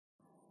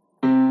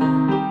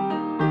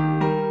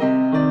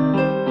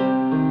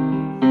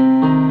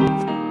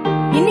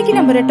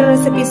நம்ம ரெட்ரோ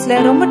ரெசிபீஸ்ல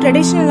ரொம்ப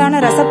ட்ரெடிஷனலான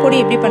ரசப்பொடி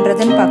எப்படி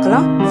பண்றதுன்னு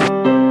பார்க்கலாம்.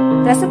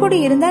 ரசப்பொடி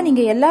இருந்தா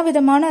நீங்க எல்லா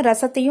விதமான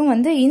ரசத்தையும்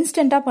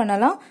இன்ஸ்டன்டா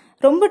பண்ணலாம்.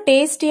 ரொம்ப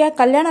டேஸ்டியா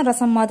கல்யாண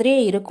ரசம் மாதிரியே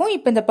இருக்கும்.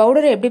 இப்போ இந்த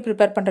பவுடரை எப்படி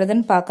ப்ரிப்பேர்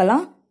பண்றதுன்னு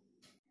பார்க்கலாம்.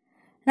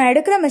 நான்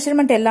எடுக்கிற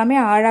மெஷர்மெண்ட் எல்லாமே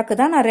ஆழாக்கு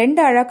தான். நான்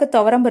 2 அழாக்கு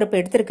துவரம் பருப்பு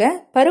எடுத்திருக்கேன்.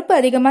 பருப்பு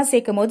அதிகமா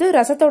சேர்க்கும் போது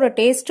ரசத்தோட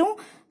டேஸ்டும்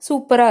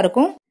சூப்பரா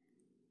இருக்கும்.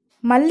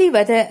 மல்லி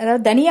விதை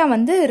அதாவது தனியா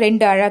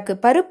 2 அழாக்கு.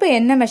 பருப்பு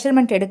என்ன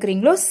மெஷர்மெண்ட்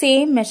எடுக்கிறீங்களோ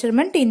சேம்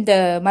மெஷர்மெண்ட் இந்த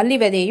மல்லி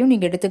விதையையும்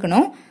நீங்க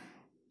எடுத்துக்கணும்.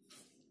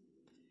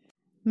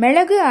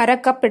 மிளகு 1/2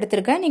 கப்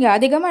எடுத்திருக்கேன். நீங்க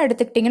அதிகமா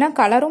எடுத்துக்கிட்டீங்கன்னா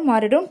கலரும்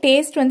மாறிடும்.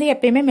 டேஸ்ட்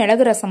எப்பயுமே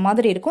மிளகு ரசம்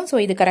மாதிரி இருக்கும். ஸோ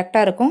இது கரெக்டா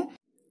இருக்கும்.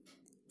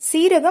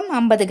 சீரகம்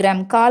 50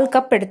 கிராம் 1/4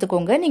 கப்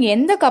எடுத்துக்கோங்க. நீங்க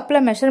எந்த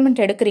கப்ல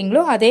மெஷர்மெண்ட்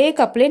எடுக்கிறீங்களோ அதே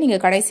கப்லேயே நீங்க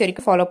கடைசி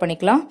வரைக்கும் ஃபாலோ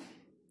பண்ணிக்கலாம்.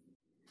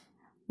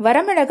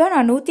 வரமிளகா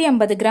நான்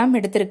 150 கிராம்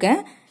எடுத்திருக்கேன்.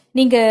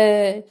 நீங்க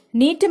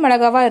நீட்டு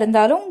மிளகாவா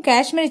இருந்தாலும்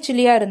காஷ்மீரி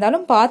சில்லியா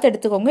இருந்தாலும் பார்த்து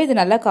எடுத்துக்கோங்க.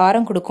 இது நல்லா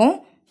காரம் கொடுக்கும்.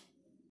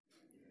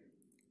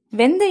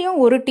 வெந்தயம்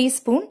 1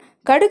 டீஸ்பூன்,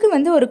 கடுகு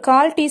ஒரு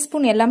 1/4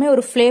 டீஸ்பூன், எல்லாமே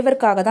ஒரு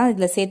ஃப்ளேவருக்காக தான்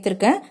இதுல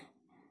சேர்த்திருக்கேன்.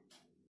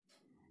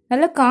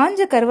 நல்லா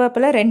காஞ்ச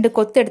கருவேப்பிலை 2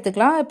 கொத்து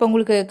எடுத்துக்கலாம். இப்போ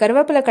உங்களுக்கு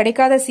கருவேப்பிலை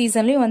கிடைக்காத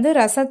சீசன்லயும்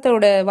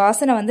ரசத்தோட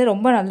வாசனை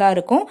ரொம்ப நல்லா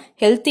இருக்கும்.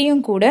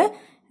 ஹெல்த்தியும் கூட.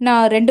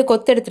 நான் 2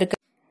 கொத்து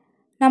எடுத்திருக்கேன்.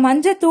 நான்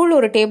மஞ்சள் தூள்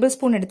 1 டேபிள்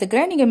ஸ்பூன்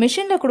எடுத்துக்கிறேன். நீங்க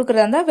மிஷின்ல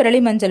கொடுக்கறதா இருந்தா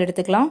விரலி மஞ்சள்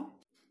எடுத்துக்கலாம்.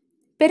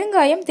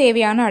 பெருங்காயம்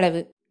தேவையான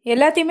அளவு.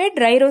 எல்லாத்தையுமே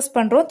ட்ரை ரோஸ்ட்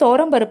பண்றோம்.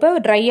 துவரம் பருப்பை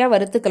ட்ரையா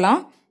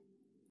வறுத்துக்கலாம்.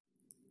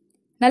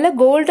 நல்லா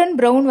கோல்டன்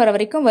ப்ரௌன் வர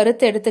வரைக்கும்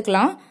வறுத்து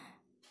எடுத்துக்கலாம்.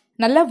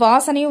 நல்லா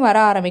வாசனையும் வர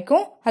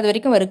ஆரம்பிக்கும். அது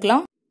வரைக்கும்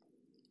வறுக்கலாம்.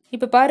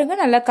 இப்ப பாருங்க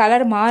நல்லா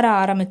கலர் மாற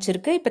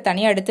ஆரம்பிச்சிருக்கு. இப்ப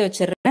தனியா எடுத்து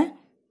வச்சிடுறேன்.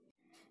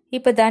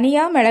 இப்ப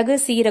தனியா மிளகு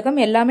சீரகம்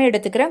எல்லாமே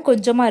எடுத்துக்கிறேன்.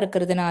 கொஞ்சமா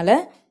இருக்கிறதுனால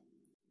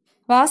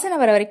வாசனை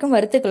வர வரைக்கும்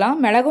வறுத்துக்கலாம்.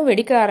 மிளகும்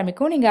வெடிக்க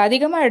ஆரம்பிக்கும். நீங்க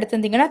அதிகமா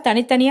எடுத்திருந்தீங்கன்னா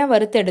தனித்தனியா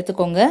வறுத்து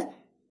எடுத்துக்கோங்க.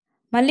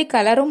 மல்லி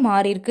கலரும்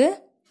மாறி இருக்கு.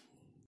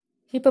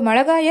 இப்ப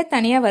மிளகாய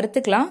தனியா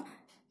வறுத்துக்கலாம்.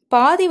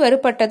 பாதி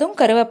வறுப்பட்டதும்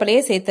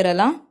கருவேப்பிலையை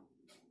சேர்த்துடலாம்.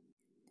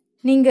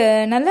 நீங்க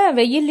நல்லா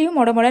வெயிலையும்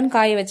மொடமொடன்னு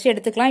காய வச்சு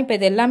எடுத்துக்கலாம். இப்ப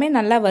இது எல்லாமே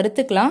நல்லா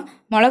வறுத்துக்கலாம்.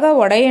 மிளகா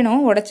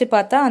உடையணும். உடைச்சு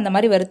பார்த்தா அந்த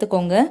மாதிரி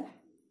வறுத்துக்கோங்க.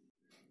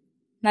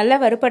 நல்லா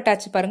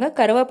வறுப்பட்டாச்சு பாருங்க.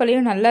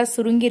 கருவேப்பிலையும் நல்லா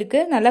சுருங்கி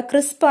இருக்கு. நல்லா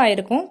கிறிஸ்பா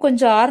இருக்கும்.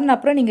 கொஞ்சம் ஆறுன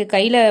அப்புறம் நீங்க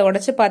கையில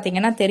உடைச்சு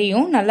பாத்தீங்கன்னா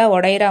தெரியும் நல்லா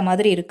உடையிற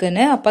மாதிரி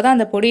இருக்குன்னு. அப்பதான்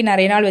அந்த பொடி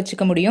நிறைய நாள்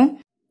வச்சுக்க முடியும்.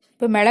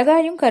 இப்ப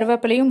மிளகாயும்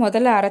கருவேப்பிலையும்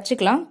முதல்ல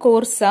அரைச்சிக்கலாம்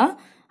கோர்ஸா.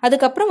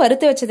 அதுக்கப்புறம்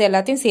வறுத்து வச்சது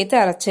எல்லாத்தையும் சேர்த்து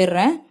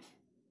அரைச்சிடுறேன்.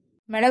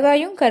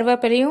 மிளகாயும்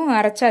கருவேப்பிலையும்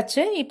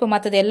அரைச்சாச்சு. இப்போ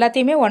மற்றது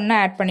எல்லாத்தையுமே ஒன்னா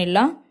ஆட்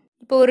பண்ணிடலாம்.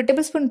 இப்போ 1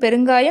 டேபிள் ஸ்பூன்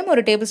பெருங்காயம்,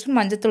 1 டேபிள் ஸ்பூன்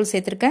மஞ்சத்தூள்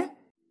சேர்த்திருக்கேன்.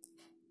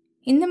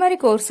 இந்த மாதிரி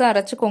கோர்ஸா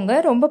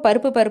அரைச்சுக்கோங்க. ரொம்ப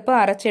பருப்பா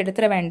அரைச்சு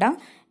எடுத்துட வேண்டாம்.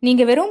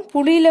 நீங்க வெறும்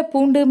புளியில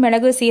பூண்டு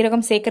மிளகு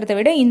சீரகம் சேர்க்கறத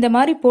விட இந்த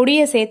மாதிரி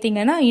பொடியை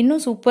சேர்த்தீங்கன்னா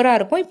இன்னும் சூப்பரா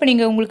இருக்கும். இப்போ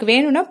நீங்க உங்களுக்கு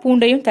வேணும்னா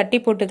பூண்டையும் தட்டி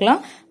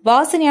போட்டுக்கலாம்.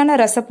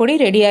 வாசனையான ரசப்பொடி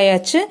ரெடி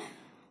ஆயாச்சு.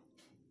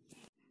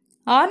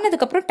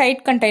 ஆறுனதுக்கு அப்புறம்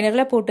டைட்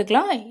கண்டெய்னர்ல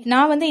போட்டுக்கலாம்.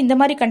 நான் இந்த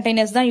மாதிரி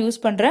கண்டெய்னர்ஸ் தான் யூஸ்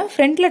பண்றேன்.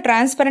 ஃப்ரண்ட்ல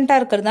டிரான்ஸ்பரண்டா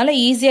இருக்கிறதுனால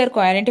ஈஸியா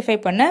இருக்கும் ஐடென்டிஃபை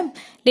பண்ண.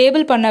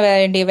 லேபிள் பண்ண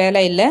வேண்டிய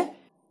வேலை இல்லை.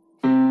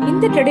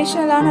 இந்த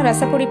ட்ரெடிஷனலான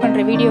ரசப்பொடி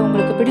பண்ற வீடியோ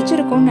உங்களுக்கு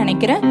பிடிச்சிருக்கும்னு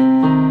நினைக்கிறேன்.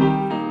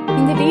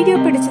 இந்த வீடியோ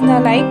பிடிச்சிருந்தா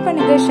லைக்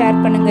பண்ணுங்க,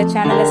 ஷேர் பண்ணுங்க,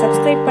 சேனலை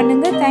சப்ஸ்கிரைப்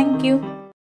பண்ணுங்க. தேங்க்யூ.